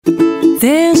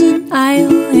There's an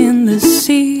isle in the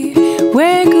sea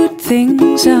where good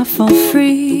things are for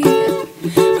free,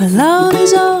 where love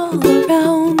is all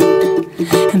around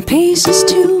and peace is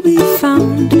to be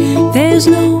found. There's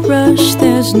no rush,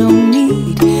 there's no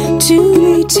need to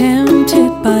be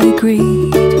tempted by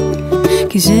greed,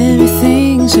 'cause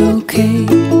everything's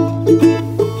okay.